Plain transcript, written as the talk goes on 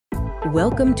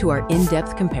Welcome to our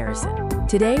in-depth comparison.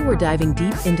 Today, we're diving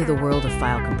deep into the world of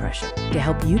file compression to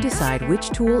help you decide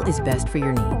which tool is best for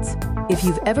your needs. If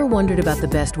you've ever wondered about the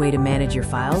best way to manage your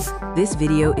files, this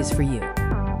video is for you.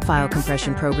 File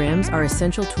compression programs are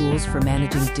essential tools for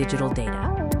managing digital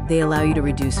data. They allow you to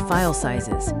reduce file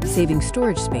sizes, saving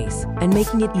storage space, and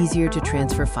making it easier to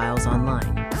transfer files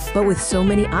online. But with so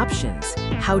many options,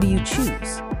 how do you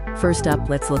choose? First up,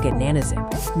 let's look at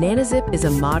NanaZip. NanaZip is a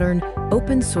modern,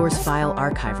 open-source file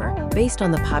archiver based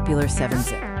on the popular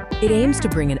 7-Zip. It aims to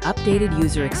bring an updated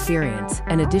user experience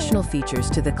and additional features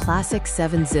to the classic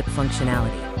 7-Zip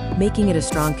functionality, making it a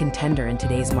strong contender in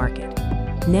today's market.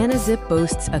 NanaZip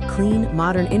boasts a clean,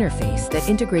 modern interface that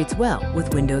integrates well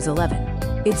with Windows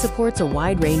 11. It supports a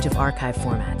wide range of archive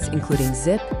formats, including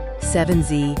zip,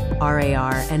 7Z,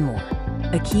 RAR, and more.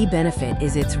 A key benefit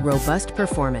is its robust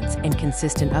performance and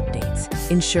consistent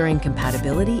updates, ensuring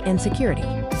compatibility and security.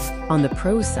 On the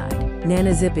pros side,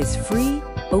 NanaZip is free,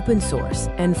 open source,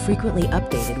 and frequently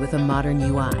updated with a modern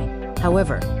UI.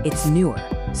 However, it's newer,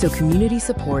 so community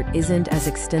support isn't as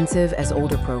extensive as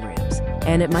older programs,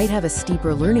 and it might have a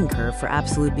steeper learning curve for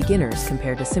absolute beginners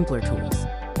compared to simpler tools.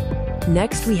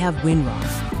 Next, we have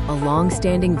WinRAR, a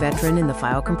long-standing veteran in the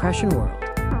file compression world.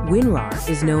 WinRAR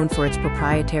is known for its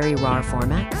proprietary RAR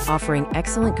format, offering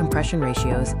excellent compression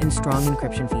ratios and strong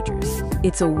encryption features.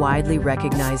 It's a widely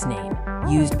recognized name,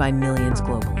 used by millions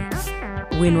globally.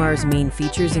 WinRAR's main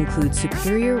features include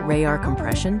superior RAR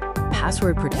compression,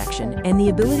 password protection, and the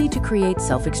ability to create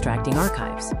self-extracting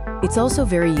archives. It's also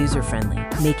very user-friendly,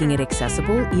 making it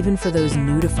accessible even for those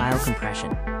new to file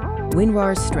compression.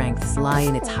 WinRAR's strengths lie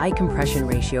in its high compression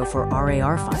ratio for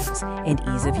RAR files and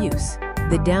ease of use.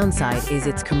 The downside is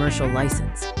its commercial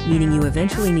license, meaning you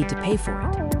eventually need to pay for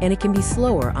it, and it can be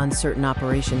slower on certain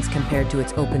operations compared to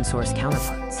its open-source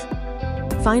counterparts.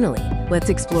 Finally, let's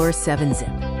explore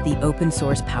 7-Zip, the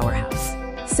open-source powerhouse.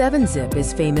 7-Zip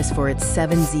is famous for its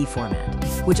 7Z format,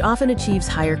 which often achieves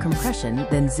higher compression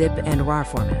than zip and RAR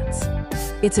formats.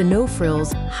 It's a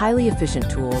no-frills, highly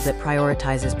efficient tool that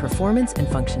prioritizes performance and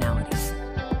functionality.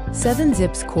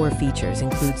 7-Zip's core features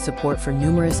include support for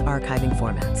numerous archiving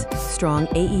formats, strong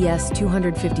AES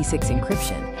 256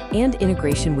 encryption, and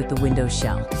integration with the Windows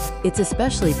shell. It's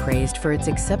especially praised for its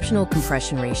exceptional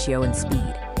compression ratio and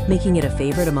speed, making it a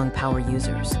favorite among power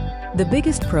users. The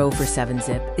biggest pro for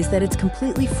 7-Zip is that it's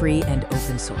completely free and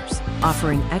open source,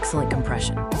 offering excellent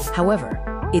compression. However,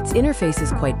 its interface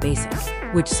is quite basic,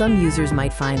 which some users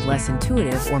might find less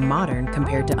intuitive or modern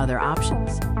compared to other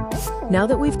options. Now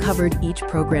that we've covered each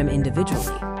program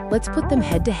individually, let's put them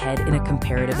head-to-head in a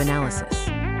comparative analysis.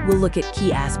 We'll look at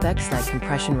key aspects like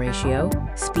compression ratio,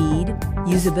 speed,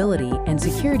 usability, and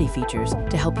security features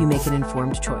to help you make an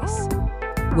informed choice.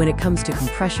 When it comes to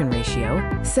compression ratio,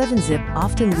 7-Zip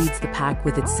often leads the pack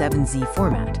with its 7Z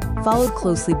format, followed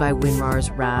closely by WinRAR's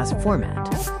RAS format.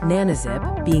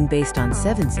 NanaZip, being based on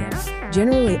 7-Zip,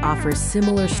 generally offers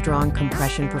similar strong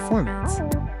compression performance.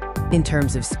 In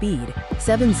terms of speed,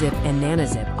 7-Zip and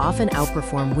NanaZip often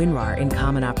outperform WinRAR in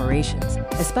common operations,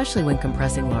 especially when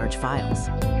compressing large files.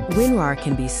 WinRAR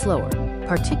can be slower,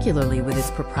 particularly with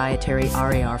its proprietary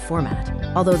RAR format,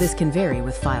 although this can vary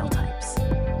with file types.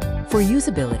 For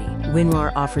usability,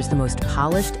 WinRAR offers the most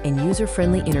polished and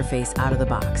user-friendly interface out of the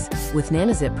box, with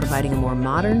NanaZip providing a more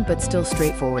modern but still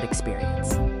straightforward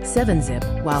experience. 7-Zip,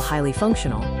 while highly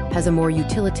functional, has a more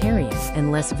utilitarian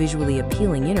and less visually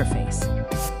appealing interface.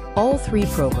 All three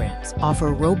programs offer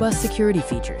robust security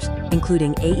features,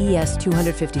 including AES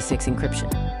 256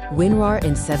 encryption. WinRAR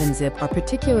and 7-Zip are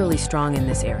particularly strong in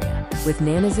this area, with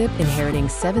NanaZip inheriting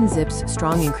 7-Zip's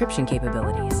strong encryption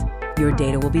capabilities. Your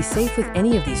data will be safe with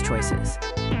any of these choices.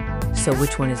 So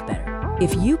which one is better?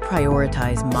 If you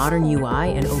prioritize modern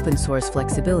UI and open source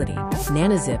flexibility,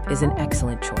 NanaZip is an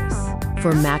excellent choice.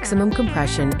 For maximum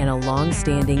compression and a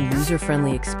long-standing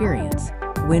user-friendly experience,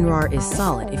 WinRAR is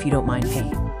solid if you don't mind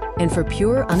paying. And for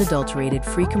pure, unadulterated,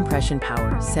 free compression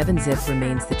power, 7-Zip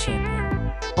remains the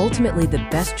champion. Ultimately, the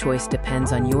best choice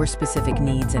depends on your specific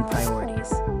needs and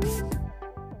priorities.